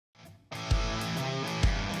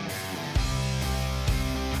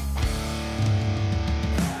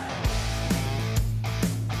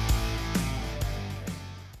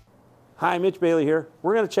Hi, Mitch Bailey here.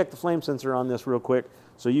 We're going to check the flame sensor on this real quick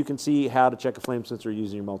so you can see how to check a flame sensor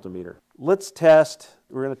using your multimeter. We're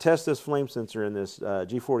going to test this flame sensor in this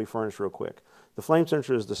G40 furnace real quick. The flame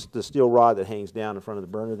sensor is the steel rod that hangs down in front of the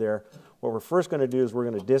burner there. What we're first going to do is we're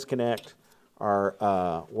going to disconnect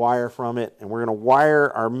our wire from it, and we're going to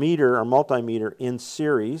wire our meter, our multimeter, in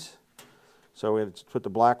series. So we're going to put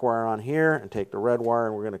the black wire on here and take the red wire,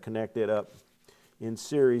 and we're going to connect it up in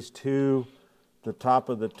series to the top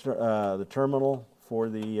of the terminal for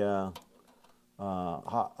the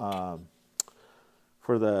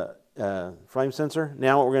flame sensor.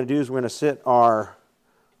 Now what we're going to do is we're going to set our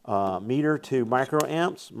meter to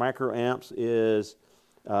microamps. Microamps is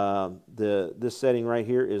this setting right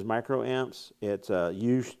here is microamps. It's a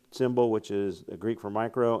U symbol, which is a Greek for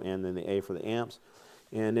micro, and then the A for the amps.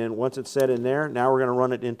 And then once it's set in there, now we're going to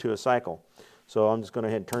run it into a cycle. So I'm just going to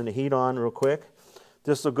go ahead and turn the heat on real quick.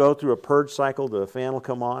 This will go through a purge cycle. The fan will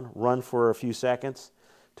come on, run for a few seconds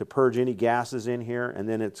to purge any gases in here, and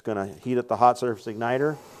then it's going to heat up the hot surface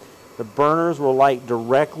igniter. The burners will light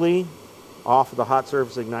directly off of the hot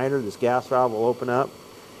surface igniter. This gas valve will open up,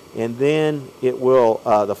 and then it will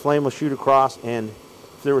the flame will shoot across, and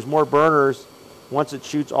if there was more burners, once it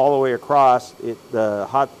shoots all the way across,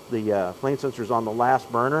 the flame sensor is on the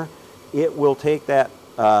last burner. It will take that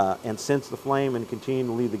and sense the flame and continue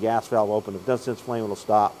to leave the gas valve open. If it doesn't sense flame, it'll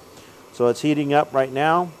stop. So it's heating up right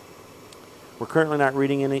now. We're currently not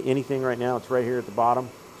reading anything right now. It's right here at the bottom.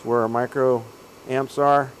 It's where our micro amps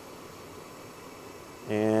are.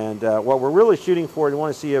 And what we're really shooting for, you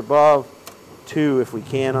want to see above 2 if we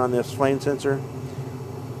can on this flame sensor.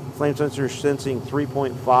 Flame sensor is sensing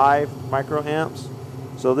 3.5 microamps.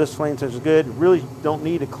 So this flame sensor is good. Really don't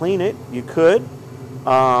need to clean it. You could.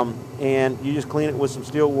 And you just clean it with some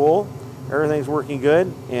steel wool. Everything's working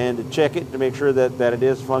good. And to check it to make sure that it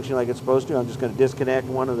is functioning like it's supposed to, I'm just going to disconnect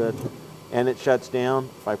one of the, and it shuts down.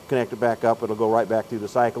 If I connect it back up, it'll go right back through the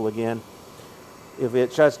cycle again. If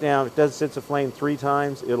it shuts down, if it does sense a flame 3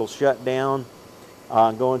 times, it'll shut down,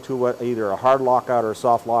 go into either a hard lockout or a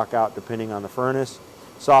soft lockout, depending on the furnace.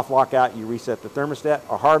 Soft lockout, you reset the thermostat.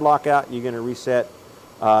 A hard lockout, you're going to reset.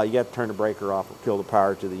 You have to turn the breaker off or kill the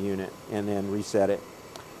power to the unit, and then reset it.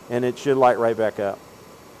 And it should light right back up.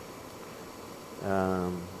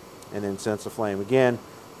 And then sense the flame. Again,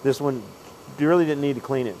 this one, you really didn't need to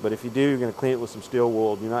clean it, but if you do, you're going to clean it with some steel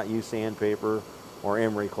wool. Do not use sandpaper or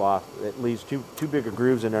emery cloth. It leaves too big of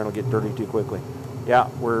grooves in there and it'll get dirty too quickly. Yeah,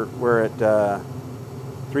 we're at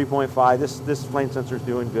 3.5. This flame sensor is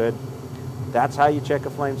doing good. That's how you check a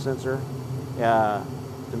flame sensor to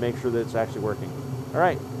make sure that it's actually working. All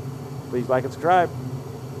right, please like and subscribe.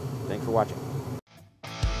 Thanks for watching.